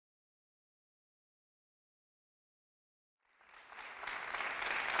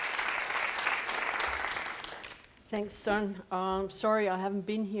Thanks, Son. Sorry I haven't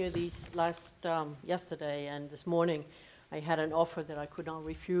been here these yesterday and this morning. I had an offer that I could not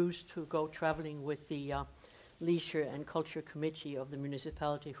refuse to go traveling with the Leisure and Culture Committee of the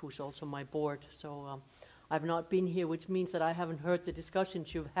municipality, who's also my board. So I've not been here, which means that I haven't heard the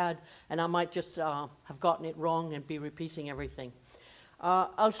discussions you've had, and I might just have gotten it wrong and be repeating everything.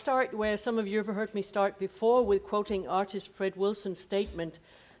 I'll start where some of you have heard me start before, with quoting artist Fred Wilson's statement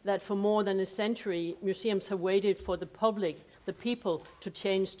that for more than a century, museums have waited for the public, the people, to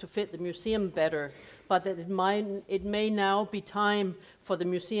change to fit the museum better, but that it may now be time for the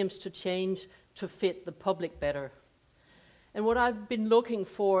museums to change to fit the public better. And what I've been looking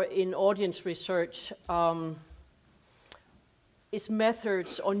for in audience research is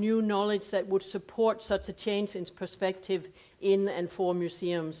methods or new knowledge that would support such a change in perspective in and for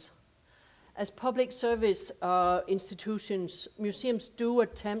museums. As public service institutions, museums do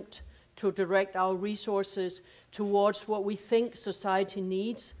attempt to direct our resources towards what we think society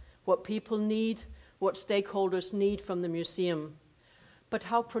needs, what people need, what stakeholders need from the museum. But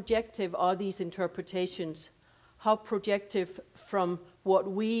how projective are these interpretations? How projective from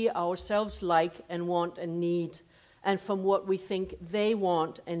what we ourselves like and want and need, and from what we think they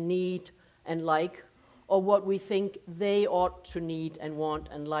want and need and like, or what we think they ought to need and want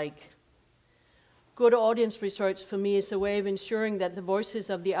and like? Good audience research for me is a way of ensuring that the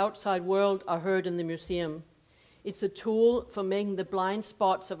voices of the outside world are heard in the museum. It's a tool for making the blind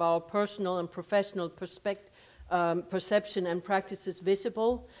spots of our personal and professional perception and practices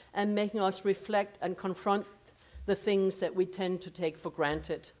visible, and making us reflect and confront the things that we tend to take for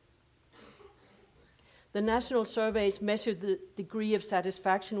granted. The national surveys measure the degree of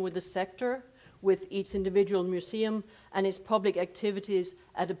satisfaction with the sector, with each individual museum and its public activities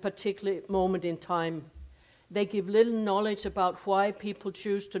at a particular moment in time. They give little knowledge about why people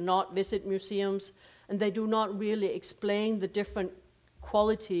choose to not visit museums, and they do not really explain the different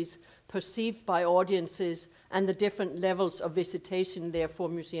qualities perceived by audiences and the different levels of visitation therefore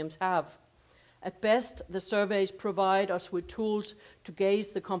museums have. At best, the surveys provide us with tools to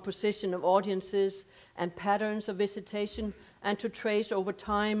gauge the composition of audiences and patterns of visitation, and to trace over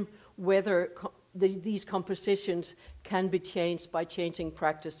time whether these compositions can be changed by changing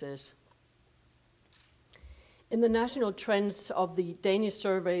practices. In the national trends of the Danish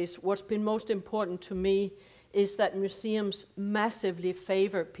surveys, what's been most important to me is that museums massively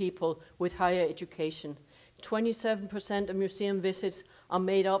favor people with higher education. 27% of museum visits are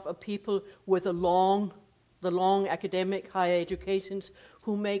made up of people with the long academic higher educations,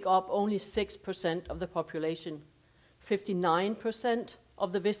 who make up only 6% of the population. 59%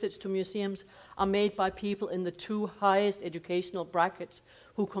 of the visits to museums are made by people in the two highest educational brackets,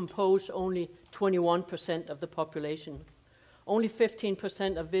 who compose only 21% of the population. Only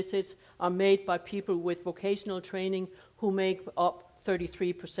 15% of visits are made by people with vocational training, who make up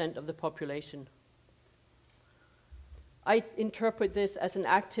 33% of the population. I interpret this as an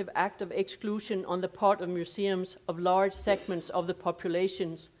active act of exclusion on the part of museums of large segments of the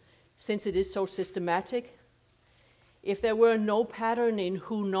populations, since it is so systematic. If there were no pattern in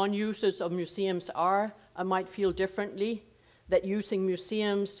who non-users of museums are, I might feel differently, that using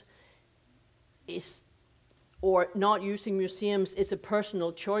museums or not using museums is a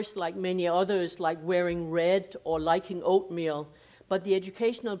personal choice like many others, like wearing red or liking oatmeal. But the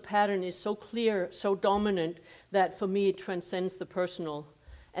educational pattern is so clear, so dominant, that for me it transcends the personal.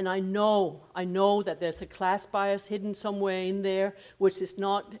 And I know that there's a class bias hidden somewhere in there, which is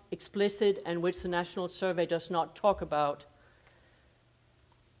not explicit and which the National Survey does not talk about.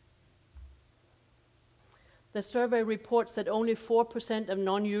 The survey reports that only 4% of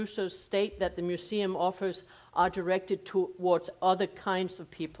non-users state that the museum offers are directed towards other kinds of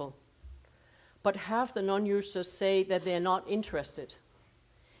people. But half the non-users say that they are not interested.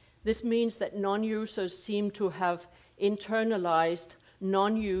 This means that non-users seem to have internalized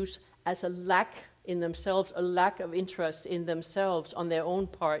non-use as a lack in themselves, a lack of interest in themselves on their own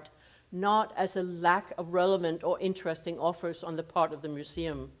part, not as a lack of relevant or interesting offers on the part of the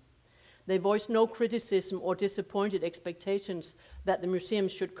museum. They voice no criticism or disappointed expectations that the museum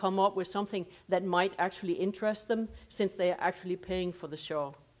should come up with something that might actually interest them, since they are actually paying for the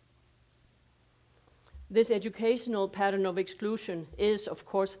show. This educational pattern of exclusion is, of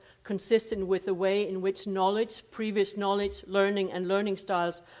course, consistent with the way in which knowledge, previous knowledge, learning, and learning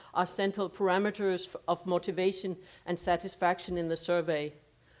styles are central parameters of motivation and satisfaction in the survey.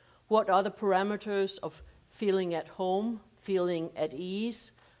 What are the parameters of feeling at home, feeling at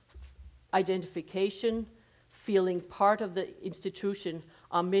ease, identification, feeling part of the institution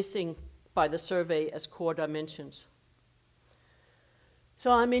are missing by the survey as core dimensions.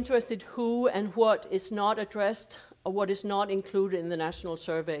 So I'm interested who and what is not addressed or what is not included in the national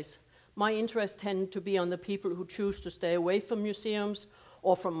surveys. My interests tend to be on the people who choose to stay away from museums,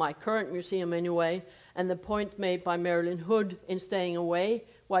 or from my current museum anyway, and the point made by Marilyn Hood in Staying Away,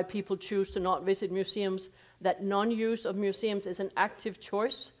 why people choose to not visit museums, that non-use of museums is an active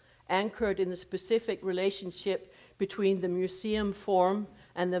choice anchored in the specific relationship between the museum form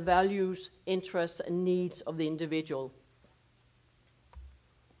and the values, interests, and needs of the individual.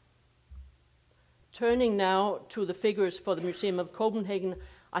 Turning now to the figures for the Museum of Copenhagen,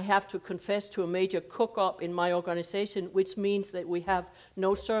 I have to confess to a major cook-up in my organization, which means that we have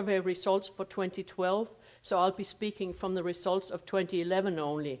no survey results for 2012, so I'll be speaking from the results of 2011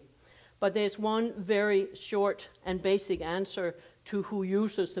 only. But there's one very short and basic answer to who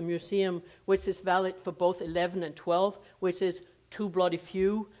uses the museum, which is valid for both 11 and 12, which is too bloody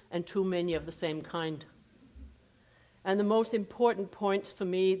few and too many of the same kind. And the most important points for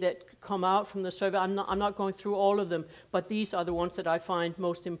me that come out from the survey, I'm not going through all of them, but these are the ones that I find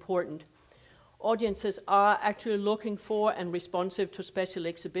most important. Audiences are actually looking for and responsive to special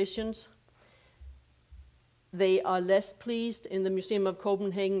exhibitions. They are less pleased in the Museum of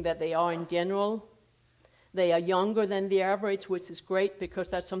Copenhagen than they are in general. They are younger than the average, which is great because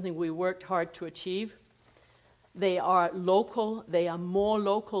that's something we worked hard to achieve. They are local, they are more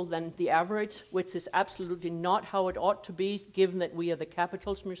local than the average, which is absolutely not how it ought to be, given that we are the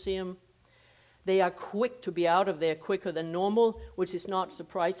Capital's Museum. They are quick to be out of there, quicker than normal, which is not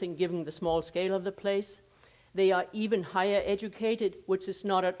surprising given the small scale of the place. They are even higher educated, which is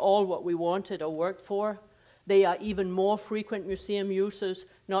not at all what we wanted or worked for. They are even more frequent museum users,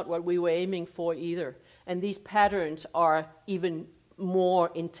 not what we were aiming for either. And these patterns are even more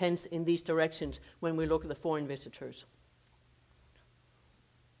intense in these directions when we look at the foreign visitors.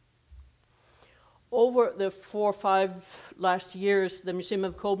 Over the 4 or 5 last years, the Museum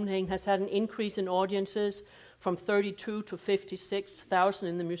of Copenhagen has had an increase in audiences from 32 to 56,000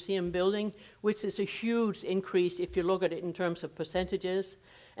 in the museum building, which is a huge increase if you look at it in terms of percentages.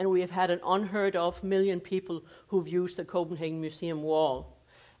 And we have had an unheard of million people who've used the Copenhagen Museum wall.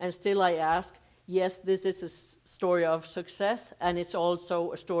 And still I ask, yes, this is a story of success, and it's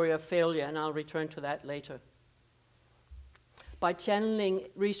also a story of failure, and I'll return to that later. By channeling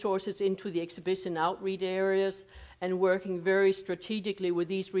resources into the exhibition outreach areas and working very strategically with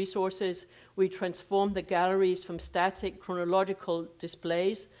these resources, we transform the galleries from static chronological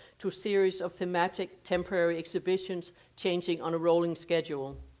displays to a series of thematic temporary exhibitions changing on a rolling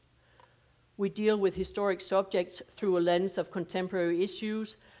schedule. We deal with historic subjects through a lens of contemporary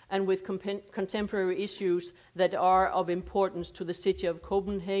issues and with contemporary issues that are of importance to the city of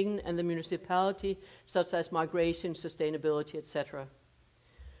Copenhagen and the municipality, such as migration, sustainability, etc.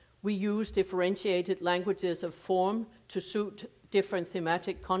 We use differentiated languages of form to suit different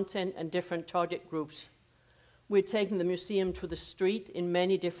thematic content and different target groups. We're taking the museum to the street in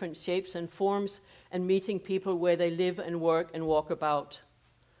many different shapes and forms and meeting people where they live and work and walk about.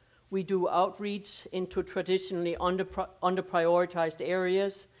 We do outreach into traditionally under-prioritized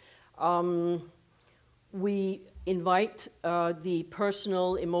areas. We invite the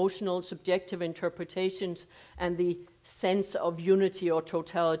personal, emotional, subjective interpretations and the sense of unity or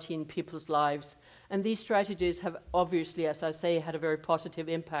totality in people's lives. And these strategies have obviously, as I say, had a very positive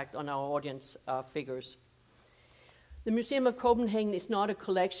impact on our audience figures. The Museum of Copenhagen is not a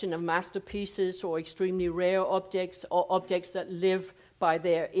collection of masterpieces or extremely rare objects or objects that live by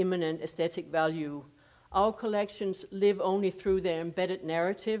their immanent aesthetic value. Our collections live only through their embedded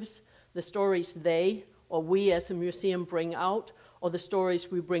narratives, the stories they or we as a museum bring out, or the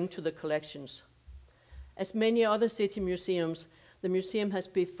stories we bring to the collections. As many other city museums, the museum has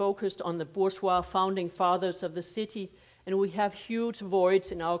been focused on the bourgeois founding fathers of the city, and we have huge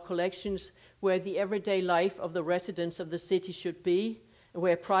voids in our collections where the everyday life of the residents of the city should be, and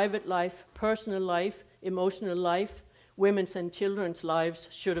where private life, personal life, emotional life, women's and children's lives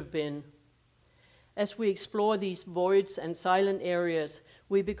should have been. As we explore these voids and silent areas,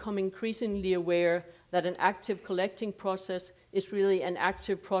 we become increasingly aware that an active collecting process is really an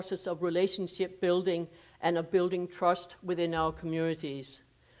active process of relationship building and of building trust within our communities.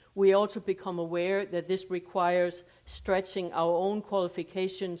 We also become aware that this requires stretching our own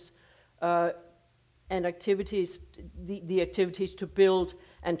qualifications and activities, the activities to build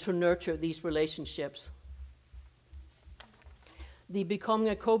and to nurture these relationships. The Becoming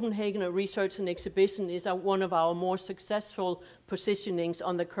a Copenhagener research and exhibition is one of our more successful positionings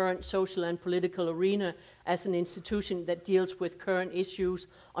on the current social and political arena as an institution that deals with current issues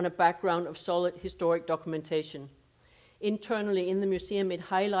on a background of solid historic documentation. Internally in the museum, it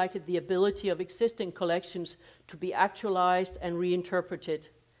highlighted the ability of existing collections to be actualized and reinterpreted.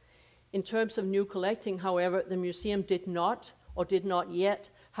 In terms of new collecting, however, the museum did not yet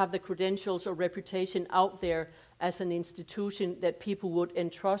have the credentials or reputation out there as an institution that people would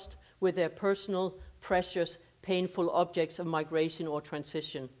entrust with their personal, precious, painful objects of migration or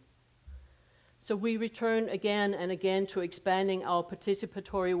transition. So we return again and again to expanding our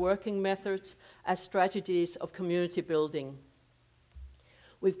participatory working methods as strategies of community building.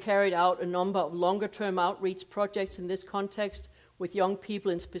 We've carried out a number of longer-term outreach projects in this context with young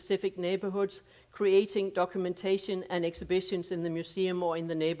people in specific neighborhoods, creating documentation and exhibitions in the museum or in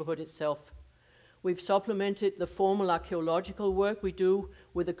the neighborhood itself. We've supplemented the formal archaeological work we do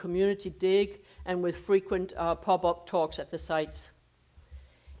with a community dig and with frequent pop-up talks at the sites.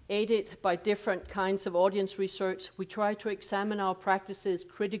 Aided by different kinds of audience research, we try to examine our practices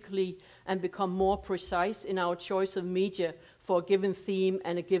critically and become more precise in our choice of media for a given theme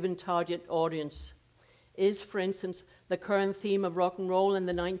and a given target audience. Is, for instance, the current theme of rock and roll in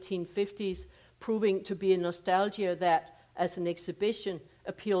the 1950s proving to be a nostalgia that, as an exhibition,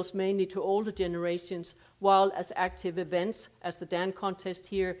 appeals mainly to older generations, while as active events, as the dance contest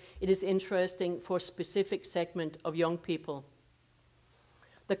here, it is interesting for a specific segment of young people.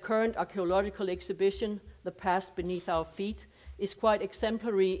 The current archaeological exhibition, The Past Beneath Our Feet, is quite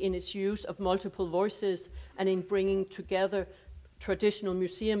exemplary in its use of multiple voices and in bringing together traditional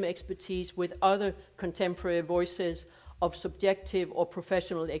museum expertise with other contemporary voices of subjective or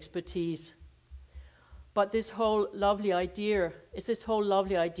professional expertise. But is this whole lovely idea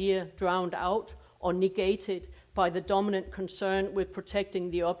drowned out or negated by the dominant concern with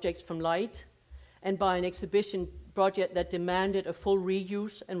protecting the objects from light and by an exhibition project that demanded a full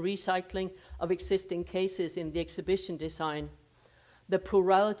reuse and recycling of existing cases in the exhibition design? The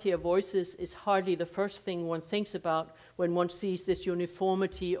plurality of voices is hardly the first thing one thinks about when one sees this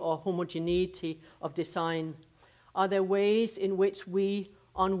uniformity or homogeneity of design. Are there ways in which we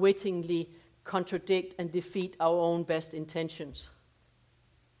unwittingly contradict and defeat our own best intentions?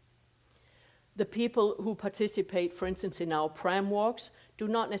 The people who participate, for instance, in our pram walks, do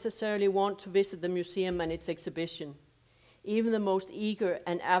not necessarily want to visit the museum and its exhibition. Even the most eager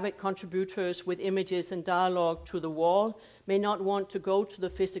and avid contributors with images and dialogue to the wall may not want to go to the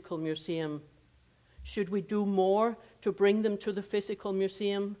physical museum. Should we do more to bring them to the physical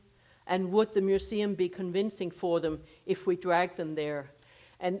museum? And would the museum be convincing for them if we drag them there?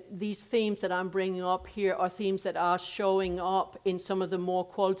 And these themes that I'm bringing up here are themes that are showing up in some of the more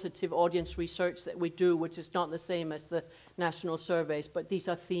qualitative audience research that we do, which is not the same as the national surveys, but these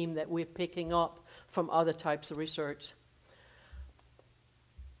are themes that we're picking up from other types of research.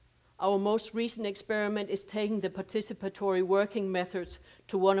 Our most recent experiment is taking the participatory working methods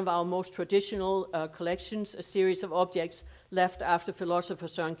to one of our most traditional collections, a series of objects left after philosopher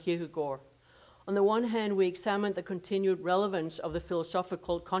Søren Kierkegaard. On the one hand, we examined the continued relevance of the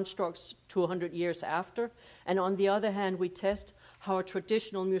philosophical constructs 200 years after, and on the other hand, we test how a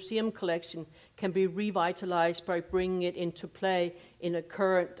traditional museum collection can be revitalized by bringing it into play in a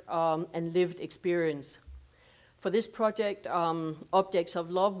current and lived experience. For this project, Objects of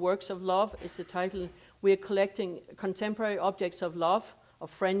Love, Works of Love is the title. We are collecting contemporary objects of love,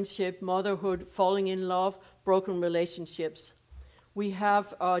 of friendship, motherhood, falling in love, broken relationships. We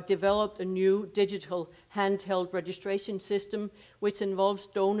have developed a new digital handheld registration system which involves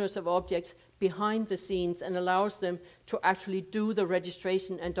donors of objects behind the scenes and allows them to actually do the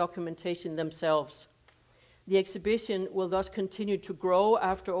registration and documentation themselves. The exhibition will thus continue to grow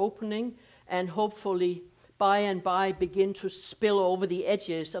after opening and hopefully by and by begin to spill over the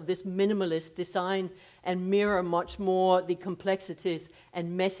edges of this minimalist design and mirror much more the complexities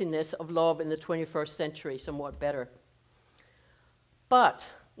and messiness of love in the 21st century somewhat better. But,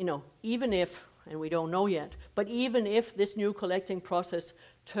 even if, and we don't know yet, but even if this new collecting process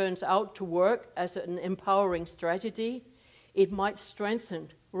turns out to work as an empowering strategy, it might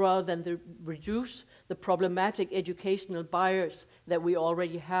strengthen rather than reduce the problematic educational bias that we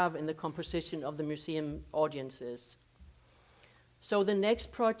already have in the composition of the museum audiences. So the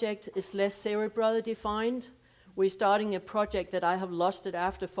next project is less cerebrally defined. We're starting a project that I have lusted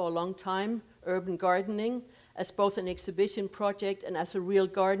after for a long time, urban gardening, as both an exhibition project and as a real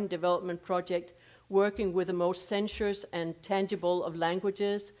garden development project, working with the most sensuous and tangible of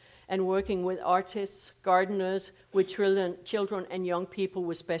languages, and working with artists, gardeners, with children and young people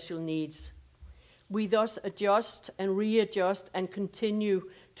with special needs. We thus adjust and readjust and continue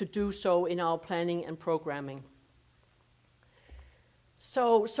to do so in our planning and programming.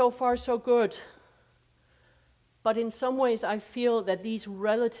 So far so good. But in some ways I feel that these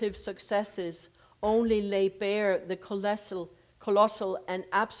relative successes only lay bare the colossal and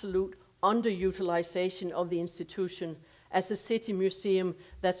absolute underutilization of the institution as a city museum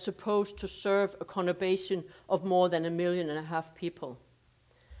that's supposed to serve a conurbation of more than 1.5 million people.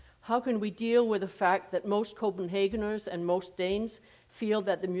 How can we deal with the fact that most Copenhageners and most Danes feel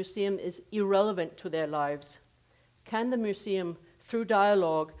that the museum is irrelevant to their lives? Can the museum, through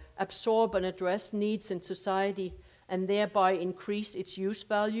dialogue, absorb and address needs in society and thereby increase its use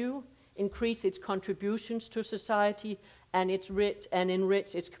value, increase its contributions to society, and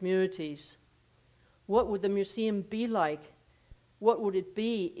enrich its communities? What would the museum be like? What would it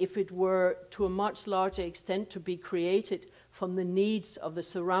be if it were to a much larger extent to be created from the needs of the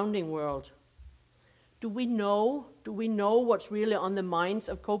surrounding world? Do we know what's really on the minds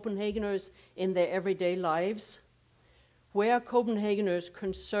of Copenhageners in their everyday lives? Where are Copenhageners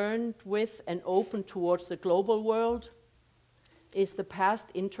concerned with and open towards the global world? Is the past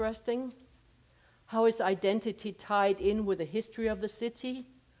interesting? How is identity tied in with the history of the city?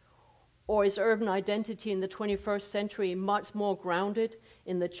 Or is urban identity in the 21st century much more grounded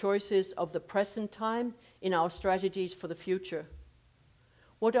in the choices of the present time, in our strategies for the future?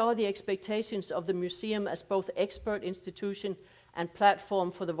 What are the expectations of the museum as both expert institution and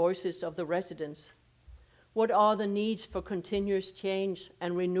platform for the voices of the residents? What are the needs for continuous change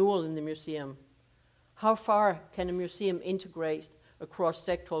and renewal in the museum? How far can a museum integrate across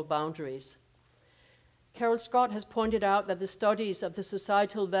sectoral boundaries? Carol Scott has pointed out that the studies of the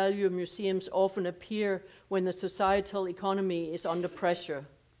societal value of museums often appear when the societal economy is under pressure.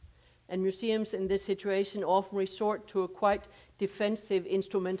 And museums in this situation often resort to a quite defensive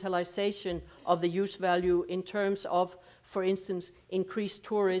instrumentalization of the use value in terms of, for instance, increased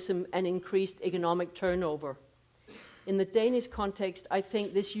tourism and increased economic turnover. In the Danish context, I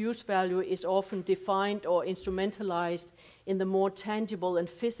think this use value is often defined or instrumentalized in the more tangible and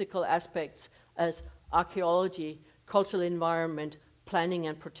physical aspects as archaeology, cultural environment, planning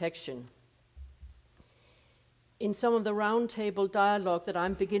and protection. In some of the roundtable dialogue that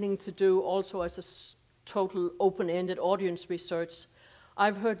I'm beginning to do also as a total open-ended audience research,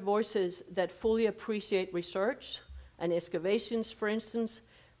 I've heard voices that fully appreciate research and excavations, for instance.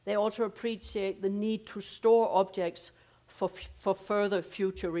 They also appreciate the need to store objects for further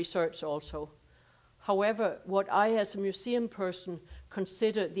future research also. However, what I as a museum person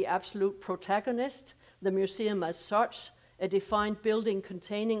consider the absolute protagonist, the museum as such, a defined building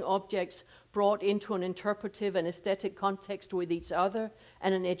containing objects brought into an interpretive and aesthetic context with each other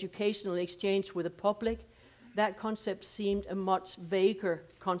and an educational exchange with the public, that concept seemed a much vaguer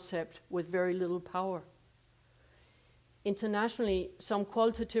concept with very little power. Internationally, some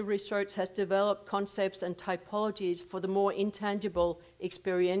qualitative research has developed concepts and typologies for the more intangible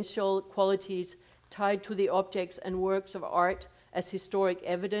experiential qualities tied to the objects and works of art as historic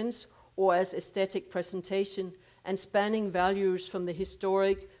evidence or as aesthetic presentation, and spanning values from the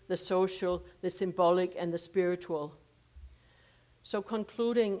historic, the social, the symbolic, and the spiritual. So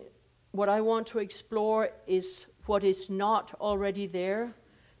concluding, what I want to explore is what is not already there,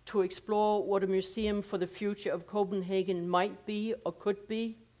 to explore what a museum for the future of Copenhagen might be or could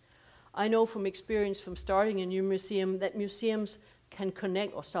be. I know from experience from starting a new museum that museums can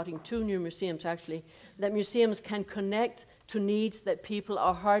connect, or starting 2 new museums actually, that museums can connect to needs that people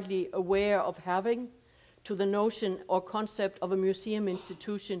are hardly aware of having, to the notion or concept of a museum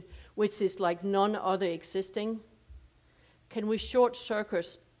institution which is like none other existing. Can we short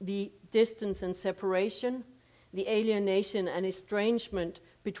circuit the distance and separation, the alienation and estrangement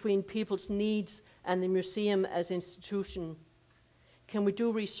between people's needs and the museum as institution? Can we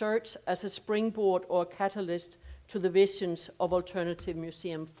do research as a springboard or a catalyst to the visions of alternative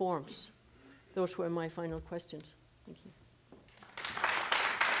museum forms? Those were my final questions. Thank you.